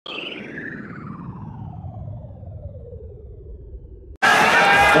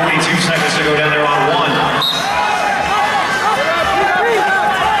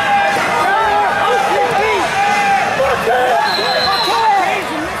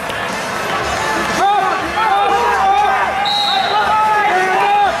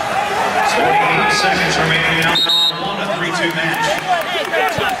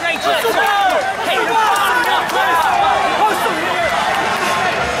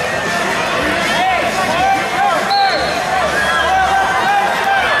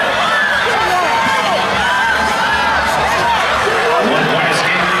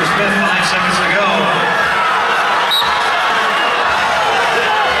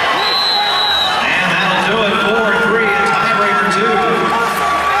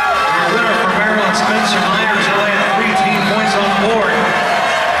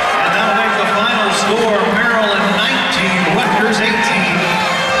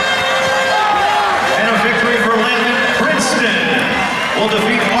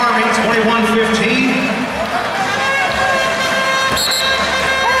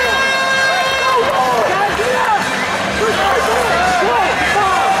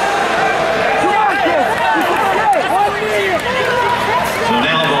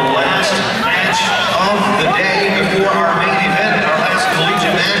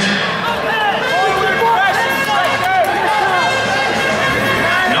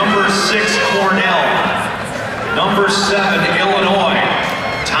7, Illinois,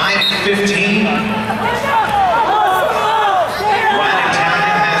 tied at 15.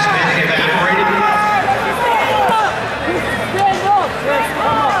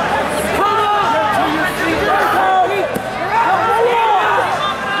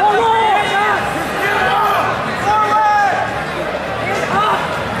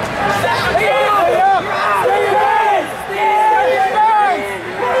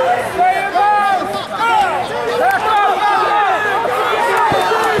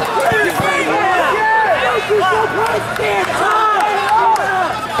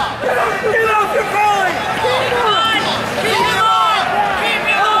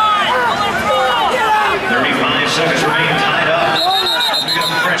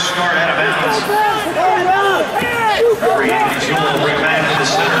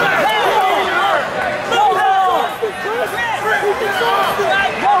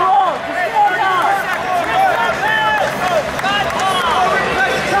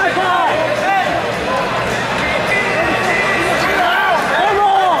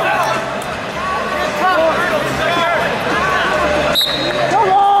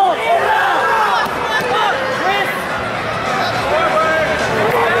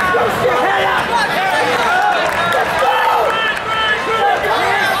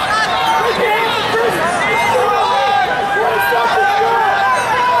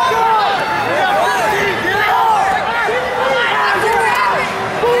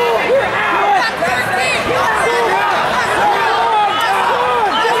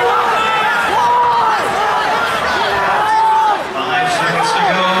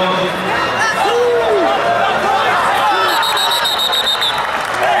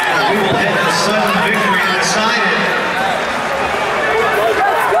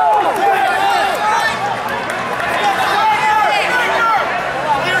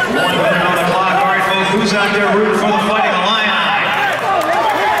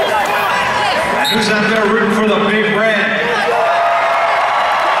 Who's out there rooting for the Big Red?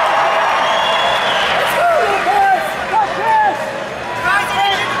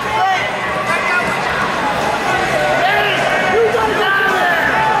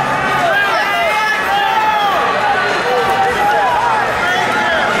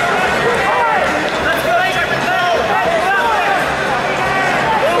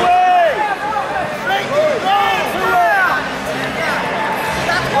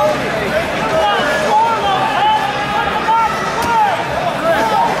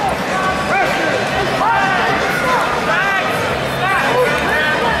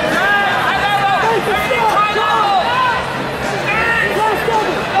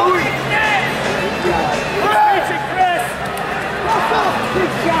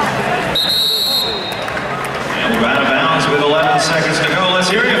 And we're out of bounds with 11 seconds to go. Let's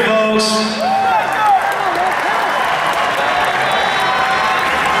hear you, folks.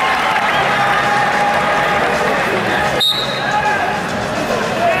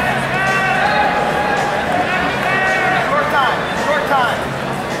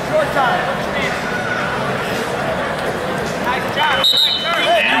 Short time. Nice job, Stryker.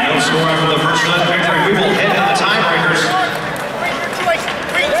 And no score after the first leg victory. We will head to the tiebreakers.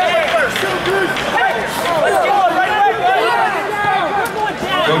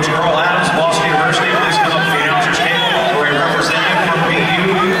 Coach Carl Adams, Boston University, please come up to the announcer's table for a representative from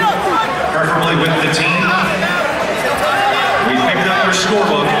BU, preferably with the team. We picked up their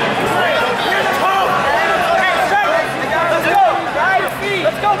scorebook.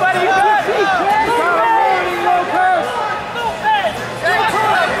 Let's go, buddy. You got it.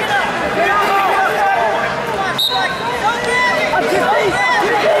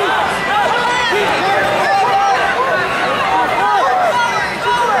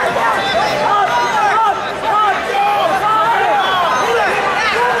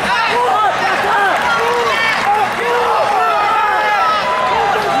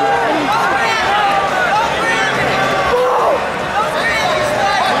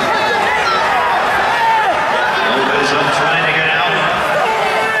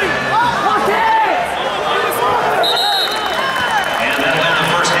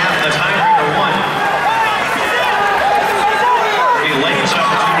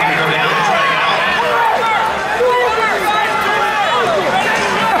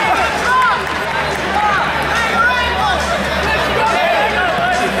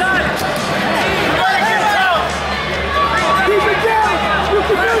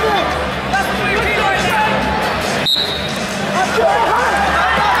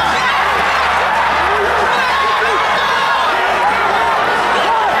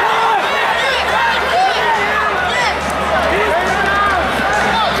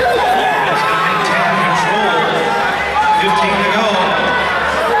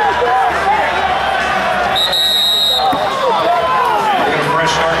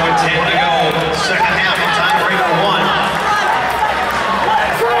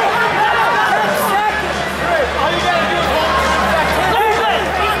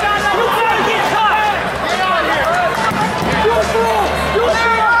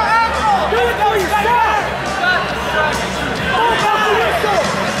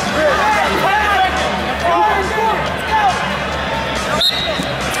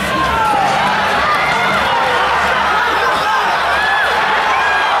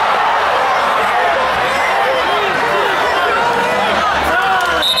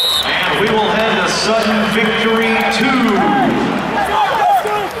 sudden victory 2.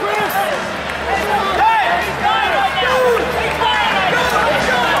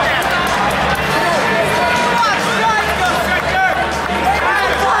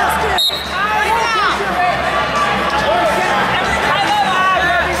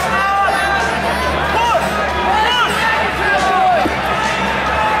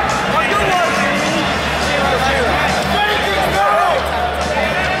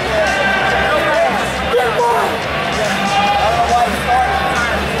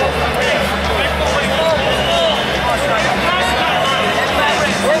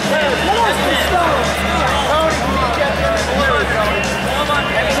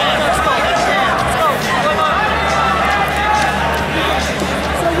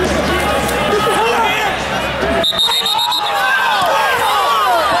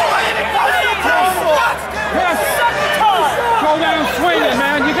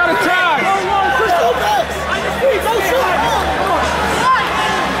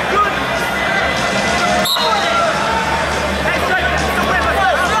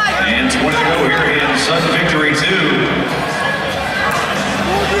 Sudden victory 2.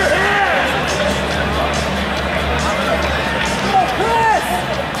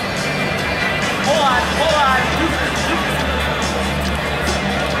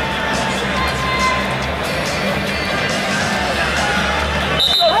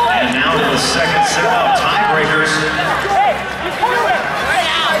 And now to the second set of tiebreakers.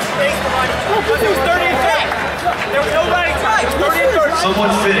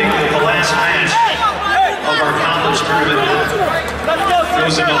 Somewhat fitting that the last match of our college tournament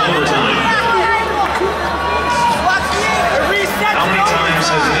goes into overtime. How many times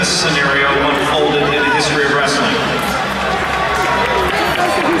has this scenario unfolded in the history of wrestling?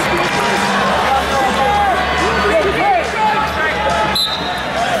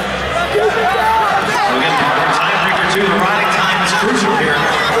 Again, tiebreaker 2, the riding time is crucial here.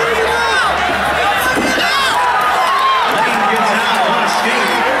 Lane gets out on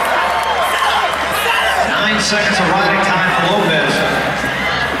escape. 9 seconds of riding time for Lopez.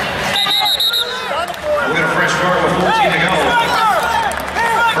 We'll get a fresh start with 14 to go.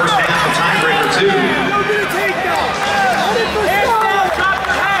 First half of tiebreaker 2.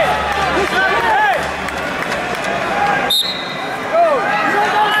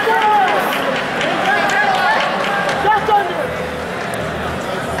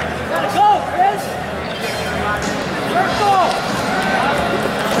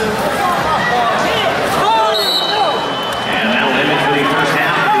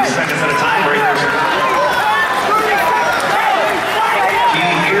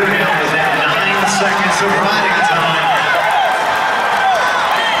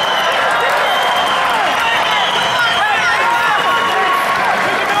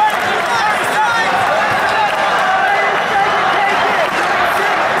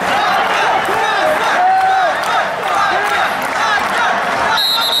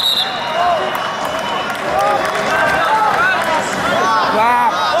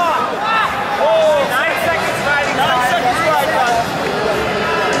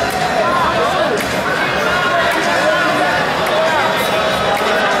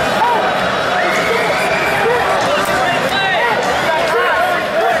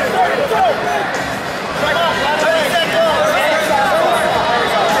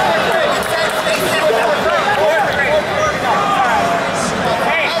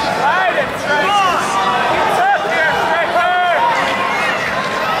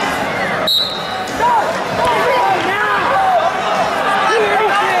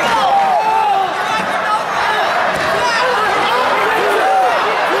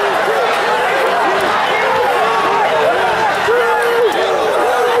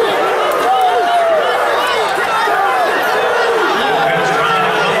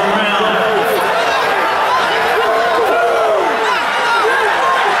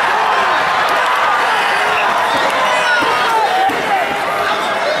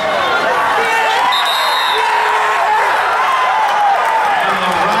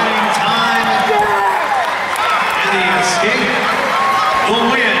 The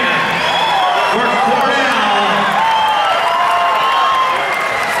win for Cornell.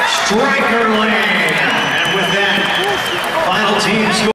 Stryker